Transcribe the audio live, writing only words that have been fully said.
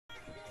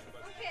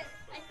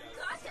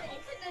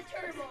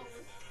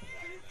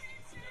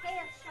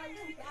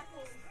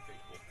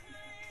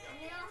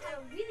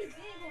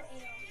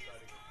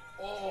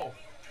Oh.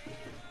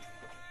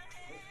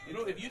 You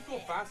know, if you go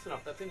fast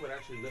enough, that thing would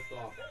actually lift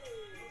off.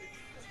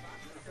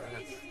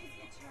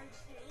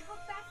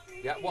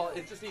 Yeah, well,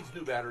 it just needs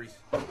new batteries.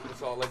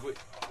 That's all. Like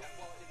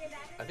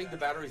I think the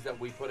batteries that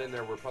we put in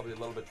there were probably a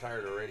little bit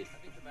tired already.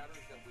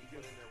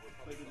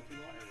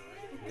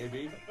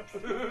 Maybe.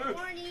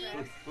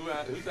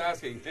 Who's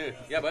asking?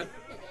 Yeah, bud.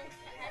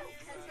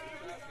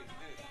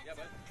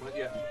 What?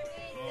 Yeah.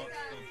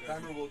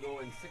 Timer will go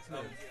in 6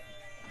 minutes.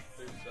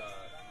 There's for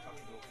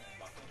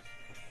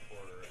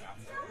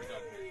after we're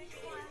done here.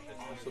 So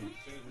Awesome.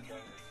 as soon as we're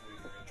done,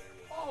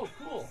 Oh,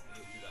 cool. we'll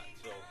just do that.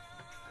 So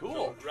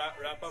Cool. So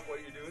wrap up what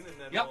you're doing, and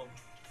then Yep. we'll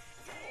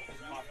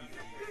just pop you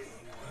through.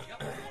 Yep.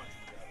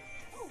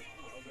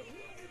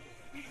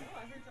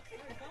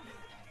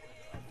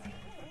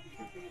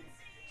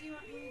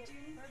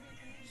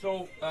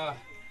 So,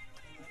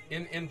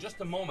 in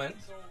just a moment,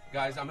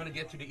 guys, I'm going to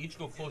get you to each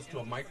go close to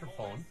a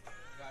microphone.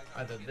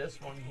 Either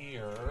this one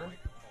here,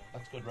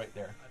 that's good right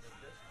there,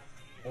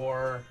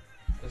 or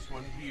this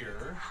one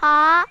here.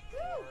 Huh?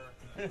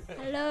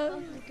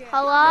 Hello?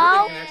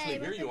 Hello? They can actually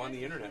hear you on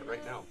the internet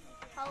right now.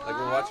 Like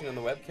we're watching on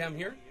the webcam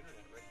here,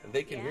 and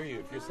they can hear you.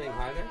 If you're saying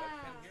hi there,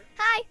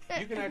 Hi.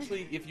 you can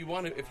actually, if you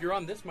want to, if you're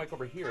on this mic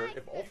over here,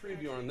 if all three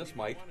of you are on this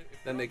mic,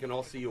 then they can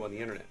all see you on the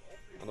internet,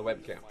 on the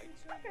webcam.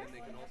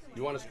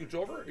 You want to scooch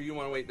over, or you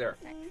want to wait there?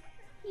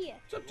 Here.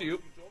 It's up to you.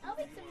 I'll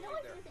make some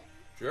noise with it.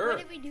 Sure.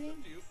 What are we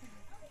doing?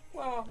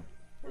 Well,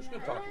 we're just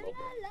going to talk a little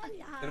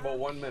bit. In about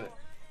 1 minute.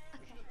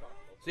 Okay.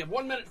 So you have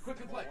 1 minute to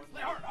quickly play.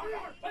 Play hard, hard,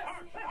 hard, play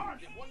hard, play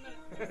hard. You have 1 minute.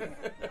 Let's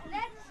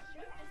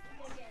shoot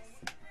this again.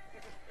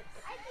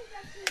 I think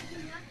that's going to do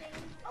nothing.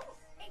 Oh,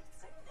 hey.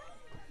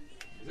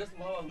 Is this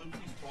Lala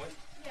Lucy's toy?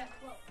 Yeah,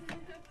 well.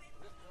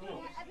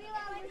 Cool. I feel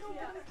like I'm going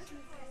to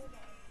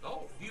Oh,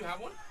 do you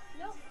have one?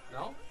 No.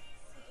 No?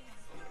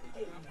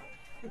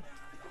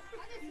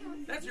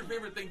 That's your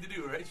favorite thing to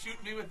do, right?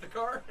 Shoot me with the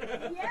car? Yeah,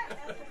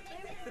 that's my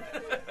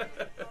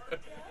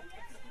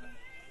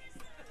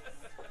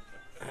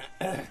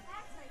favorite.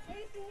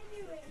 Everything to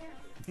do right now.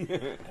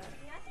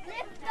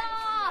 Lift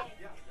off!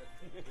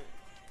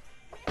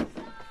 Lift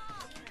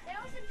off! That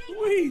was a big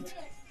Sweet.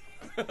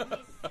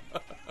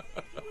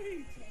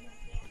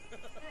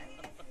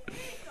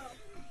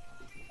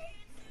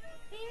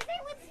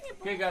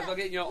 Okay, guys, I'll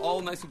get you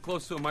all nice and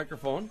close to a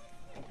microphone.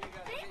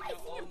 Didn't I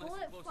see a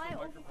bullet fly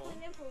over Queen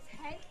Nipple's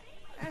head?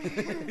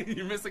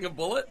 You're missing a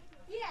bullet?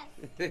 Yes.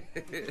 You're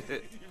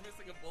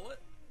missing a bullet?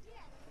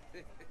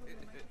 Yes.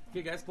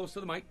 Okay, guys, close to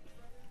the mic.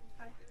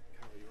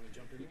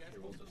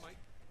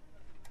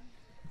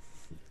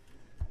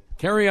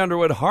 Carrie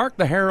Underwood, Hark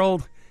the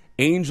Herald,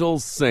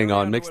 Angels Sing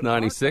on Mix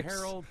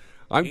 96.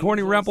 I'm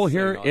Corny Rempel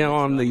here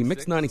on the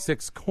Mix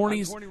 96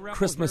 Corny's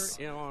Christmas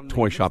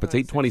Toy Shop. It's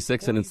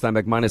 8:26 and in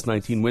Steinbach minus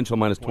 19, wind chill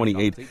minus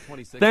 28.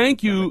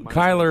 Thank you,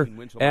 Kyler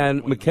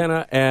and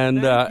McKenna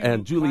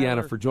and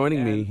Juliana for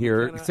joining me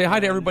here. Say hi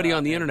to everybody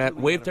on the internet.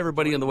 Wave to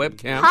everybody on the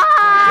webcam.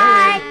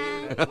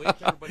 Hi!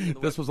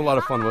 This was a lot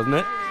of fun, wasn't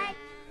it?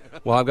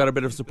 Well, I've got a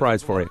bit of a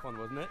surprise for you.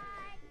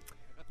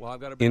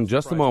 In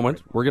just a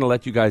moment, we're going to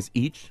let you guys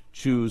each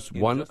choose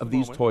one of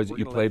these toys that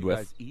you played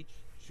with,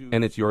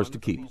 and it's yours to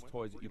keep.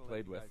 What do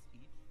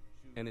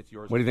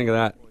you think of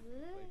that?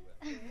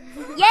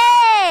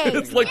 Yay!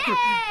 It's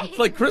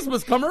like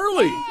Christmas come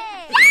early.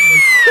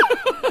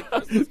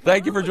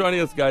 Thank you for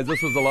joining us, guys.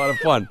 This was a lot of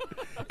fun.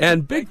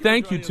 And big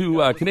thank you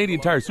to Canadian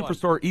Tire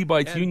Superstore,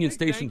 E-Bikes, Union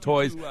Station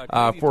Toys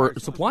for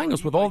supplying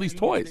us with all these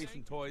toys.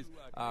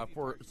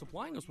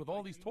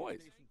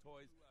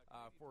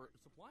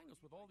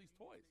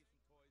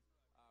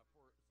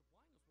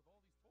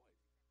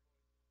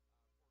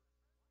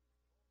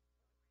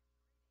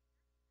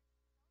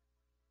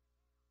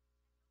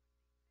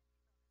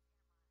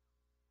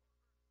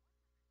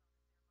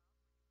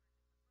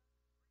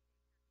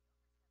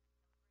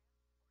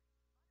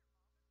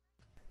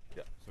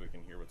 Yeah, so we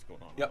can hear what's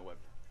going on Yep. on the web.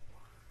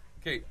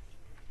 Okay.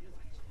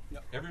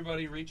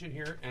 Everybody reach in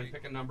here and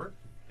pick a number.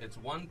 It's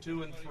 1,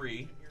 2, and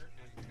 3.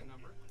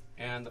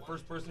 And the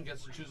first person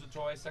gets to choose a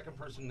toy, second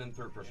person, then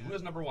third person. Who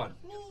is number 1?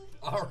 Me.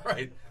 All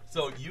right.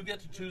 So you get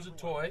to choose a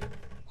toy,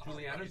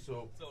 Juliana.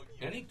 So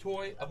any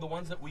toy of the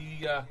ones that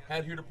we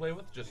had here to play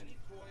with, just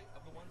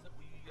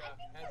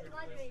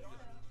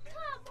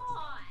Come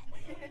on!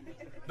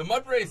 the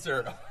mud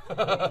racer.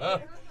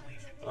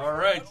 All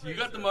right. So you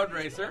got the mud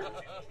racer.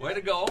 Way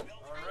to go. All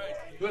right.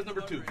 Who has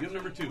number 2? You have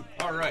number 2.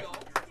 All right.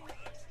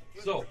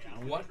 So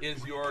what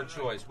is your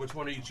choice? Which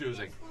one are you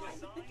choosing?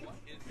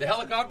 The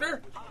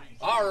helicopter?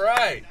 All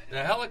right.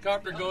 The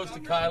helicopter goes to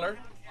Kyler.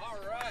 All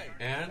right.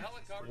 And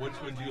which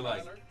would you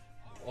like?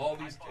 All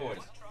these toys.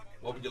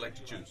 What would you like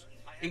to choose?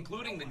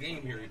 Including the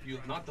game here, if you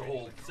not the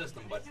whole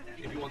system, but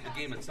if you want the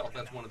game itself,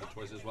 that's one of the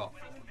toys as well.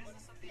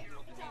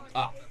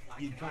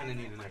 You kind of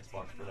need an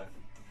Xbox for that.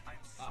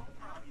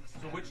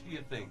 So which do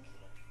you think?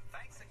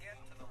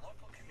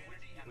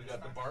 We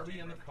got the Barbie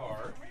in the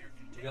car.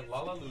 We got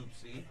Lala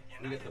Loopsy.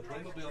 We got the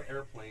Playmobil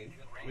airplane.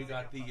 We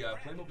got the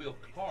Playmobil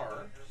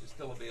car is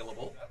still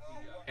available,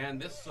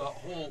 and this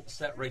whole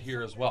set right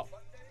here as well.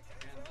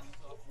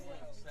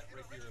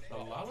 The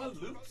Lala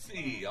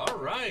Loopsy. All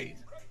right.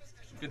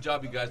 Good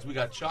job, you guys. We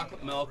got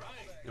chocolate milk,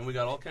 and we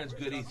got all kinds of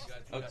goodies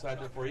outside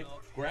there for you.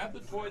 Grab the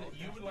toy that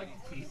you would like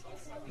to keep,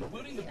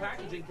 including the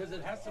packaging, because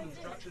it has some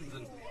instructions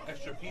and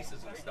extra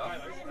pieces and stuff.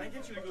 Can I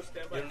get you to go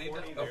stand You by don't need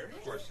Corny that? there?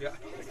 Of course, yeah.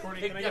 Corny,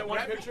 Hey, can I yeah, get one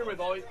grab your- picture with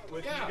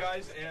you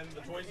guys and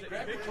the toys that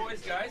Grab you your picked?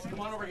 toys, guys. Come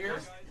on over here.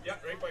 Yeah,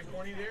 right by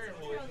Corny there, and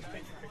we'll just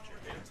take your picture.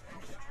 Okay?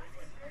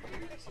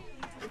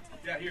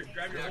 Yeah, here,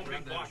 grab your Yeah, whole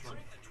grab big that box. one.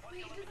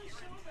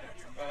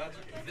 That's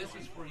okay. This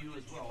is for you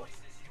as well.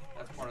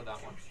 That's part of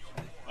that one.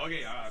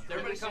 Okay,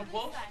 Everybody come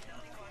close.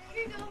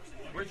 Here you go.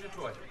 Where's your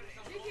toy?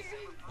 Right here.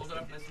 Hold it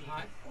up nice and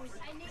high. I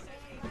need it.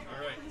 all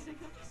right.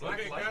 Black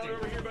Okay, lightning. Kyler,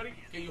 over here, buddy.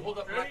 Okay, you hold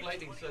up black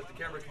lightning so that the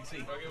camera can see.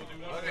 Okay, we'll do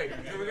one. Okay,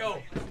 here we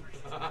go.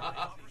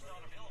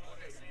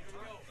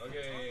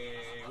 Okay,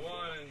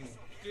 1,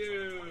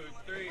 2,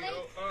 3.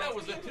 Oh, That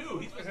was a 2.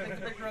 He's supposed to take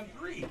the picture on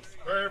 3.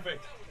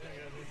 perfect.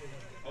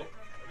 Oh, I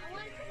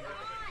want it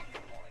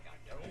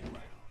on.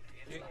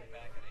 Okay.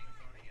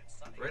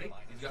 Ready?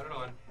 He's got it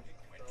on.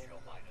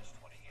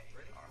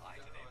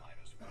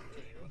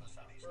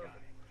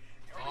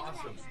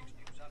 Awesome.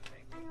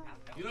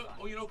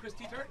 You know Chris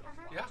T-Tart?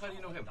 Yeah, how do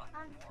you know him?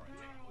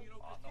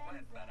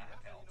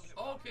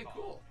 Oh, okay,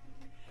 cool.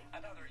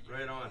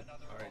 Right on. All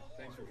right.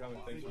 thanks for coming.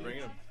 Thanks for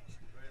bringing them.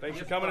 Thanks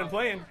for coming and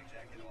playing.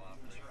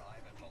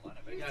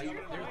 Yeah,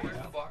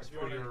 there's the box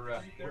for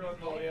your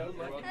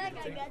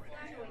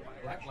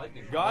Black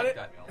Lightning. Got I like it?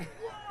 that.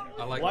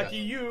 I like Lucky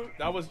you.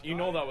 That was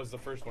that was the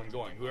first one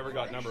going. Whoever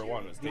got number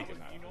 1 was taking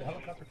that. The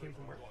helicopter came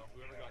from where?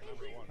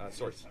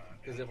 Source.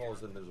 Because if all of a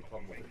sudden there's a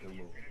problem with it, then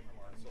we'll.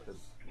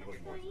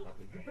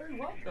 You're very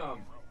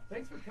welcome.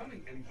 Thanks for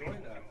coming. Enjoy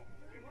that.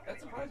 That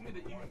surprised me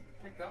that you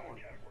picked that one.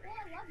 Well, I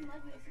love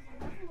mud races.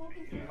 I'm not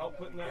looking Can you help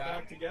putting that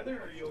back together,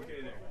 or are you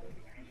okay there?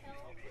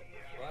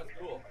 Well, that's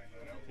cool.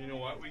 You know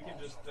what? We can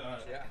just. How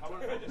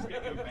about if I just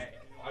get you a bag?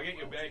 I'll get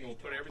you a bag and we'll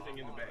put everything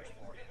in the bag.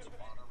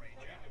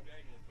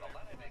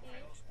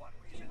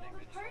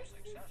 parts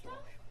and stuff.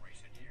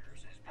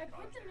 I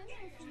put them in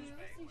there for you,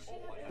 so you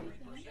should have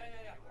everything.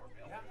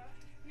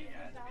 The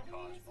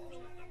batteries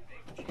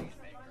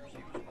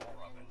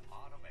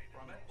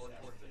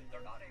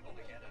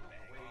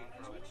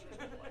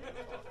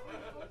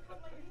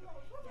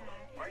and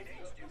it doesn't matter, you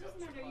just gonna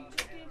take it home, right?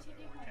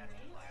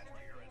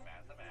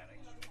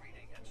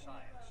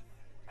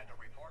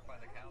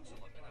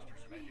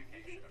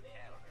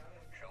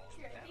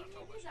 Here, I think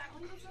maybe that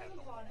one goes on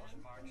the bottom,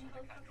 and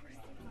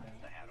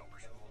the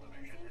helicopter's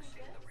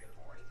sticking out.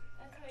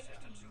 That's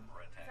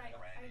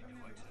right. I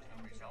remember. It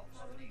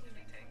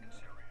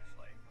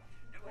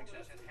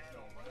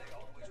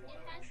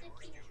has to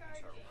keep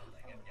charging.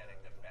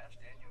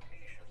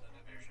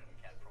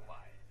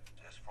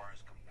 As far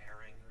as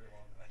comparing,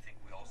 I think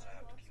we also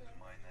have to keep in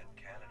mind that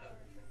Canada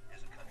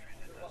is a country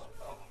that does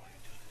probably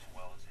just as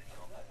well as any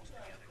almost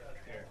any other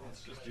country. Here,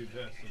 let's just do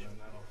this, and then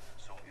that'll.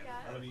 So we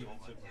have That'll be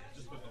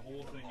just put the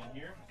whole thing in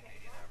here.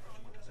 Canadian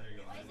average. There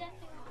you go. Is that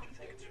thing on? I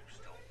think it's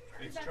still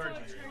very It's That's how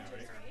charging it right now, charges,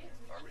 right? right?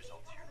 our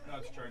results here.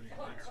 No, it's charging.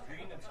 It's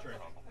green. It's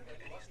charging.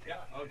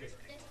 Yeah. Okay. Is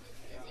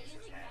it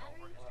using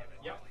batteries?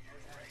 Yep.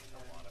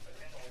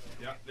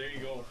 Yeah. There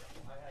you go.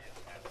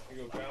 Here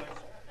you go, Kyler.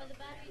 Are the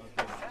batteries?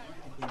 Okay. You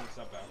can clean this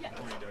up after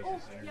before he does Oh,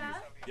 this interview. yeah?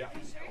 Yeah.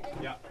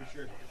 Yeah, for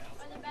sure.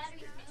 Are the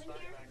batteries still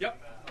in here? Yep.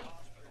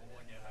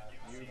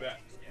 You bet.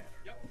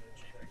 Yep.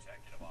 Chief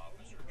Executive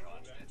Officer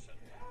John Stinson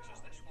says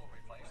this will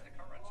replace the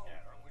current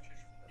scanner, which is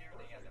near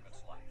the end of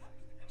its life.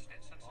 And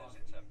Stinson says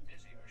it's a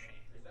busy machine.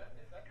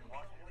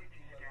 Luckily,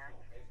 these scans,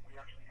 we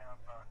actually have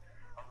a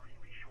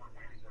really short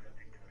waiting list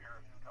in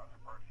comparison to other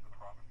parts of the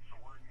province. So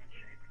we're in good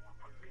shape and we're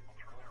putting people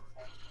through there.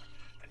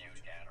 The new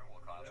scanner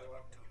will cost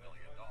about $2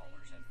 million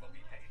and will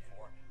be paid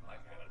for by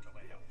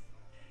Manitoba Health.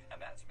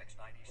 And that's Mix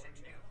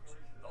 96 News.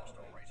 Those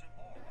stories and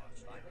more on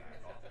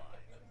Steinbach Online.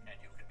 And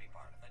you can be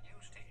part of the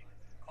news team.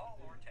 Call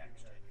or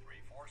text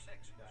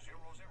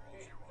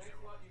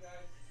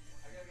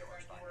 346-0000. Your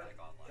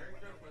Steinbach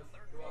Online with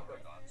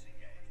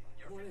thirdquarter.ca.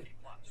 You're 50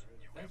 plus.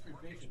 You have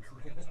work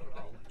experience and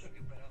knowledge.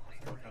 You've been a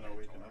leader. Kind of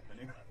waking up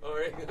anyway. All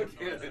right.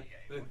 Okay.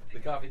 The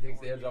coffee takes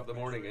the edge off the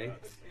morning, eh?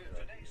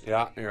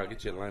 Yeah. Here, I'll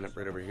get you to line up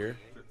right over here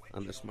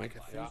on this mic. I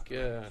think.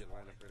 Line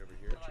up right over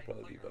here. It should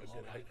probably be about a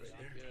good height right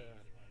there.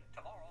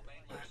 Tomorrow,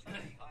 mainly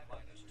sunny, high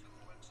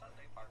 -2, and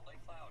Sunday, partly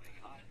cloudy,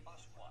 high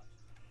 +1.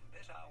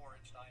 This hour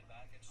in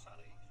Steinbach, it's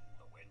sunny.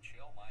 The wind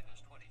chill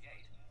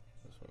 -28.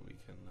 That's why we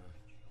can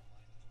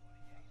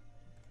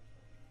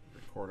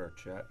record our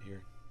chat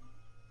here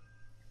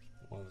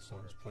while the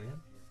song's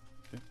playing.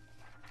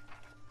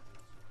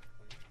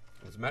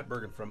 It's Matt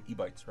Bergen from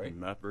E-Bites, right?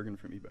 Matt Bergen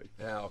from eBay.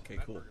 Yeah. Okay.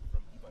 Cool.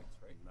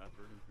 Matt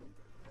Bergen from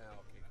eBay. Yeah.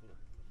 Okay. Cool.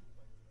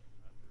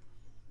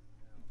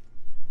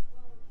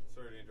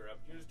 Sorry to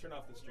interrupt. Can you just turn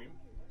off the stream?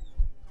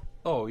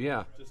 Oh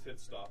yeah. Just hit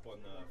stop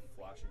on the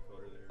flash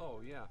encoder there.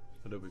 Oh yeah.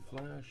 Adobe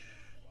Flash.